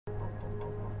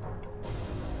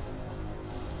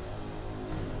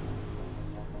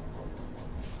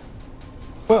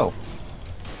Well,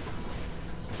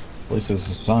 at least there's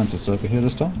a scientist over here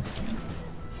this time.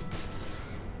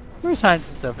 There were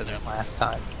scientists over there last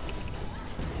time.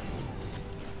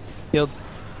 Field.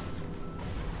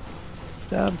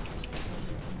 Down.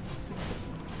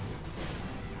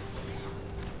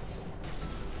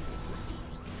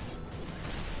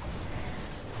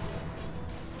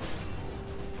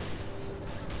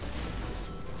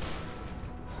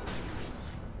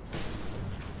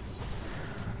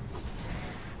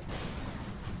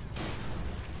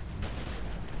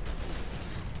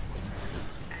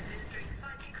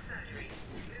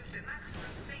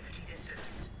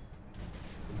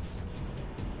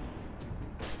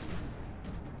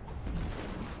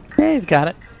 Yeah, he's got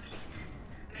it.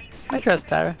 I trust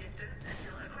Tyra.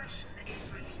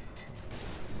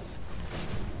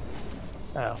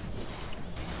 Oh.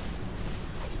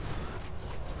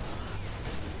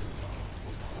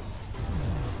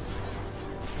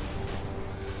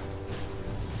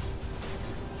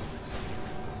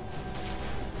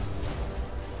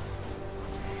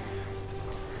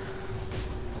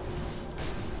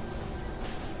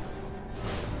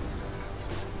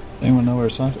 Anyone know where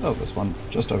a scientist? Oh, there's one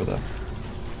just over there.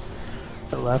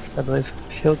 To the left, I believe.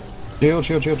 Shield. Shield,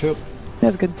 shield, shield, shield.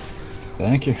 That's good.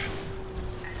 Thank you.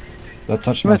 That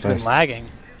touched He my must have face. been lagging.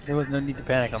 There was no need to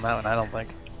panic on that one, I don't think.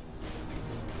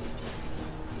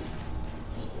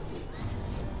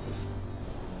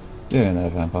 Get in there,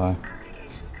 vampire.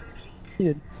 He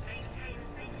did.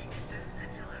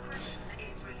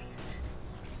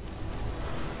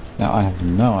 Now, I have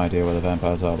no idea where the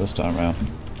vampires are this time around.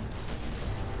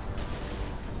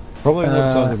 Probably on the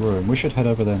other side of the room. We should head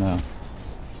over there now.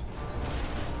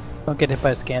 Don't get hit by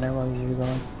a scanner while you're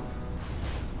going.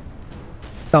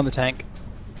 It's on the tank.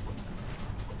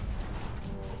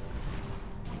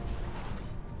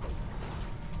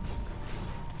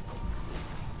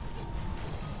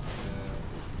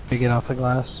 You get off the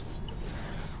glass.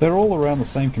 They're all around the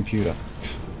same computer.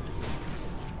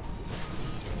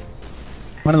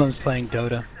 One of them's playing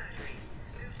Dota.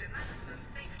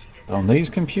 On these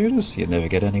computers, you'd never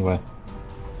get anywhere.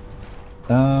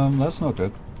 That's not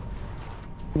good.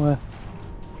 What?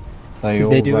 They all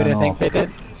Did they do ran what I think off. they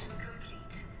did?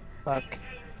 Fuck.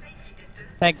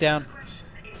 Tank down.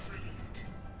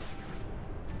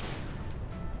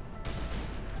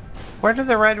 Where did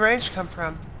the red rage come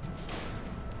from?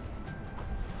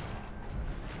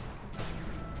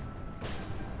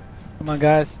 Come on,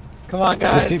 guys. Come on,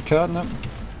 guys. Just keep cutting them.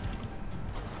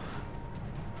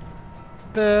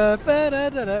 Just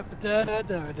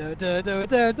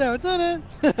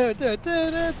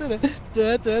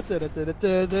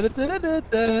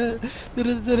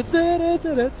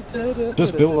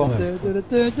build on it.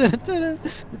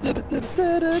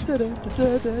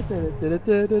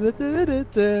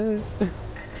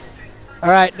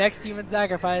 Alright, next human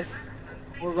sacrifice.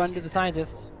 We'll run to the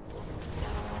scientists.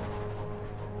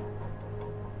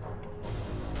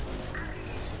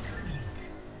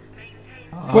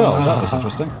 Well, that was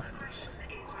interesting.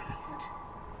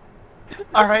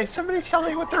 Alright, somebody tell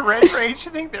me what the red rage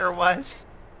thing there was.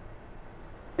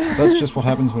 That's just what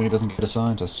happens when he doesn't get a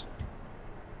scientist.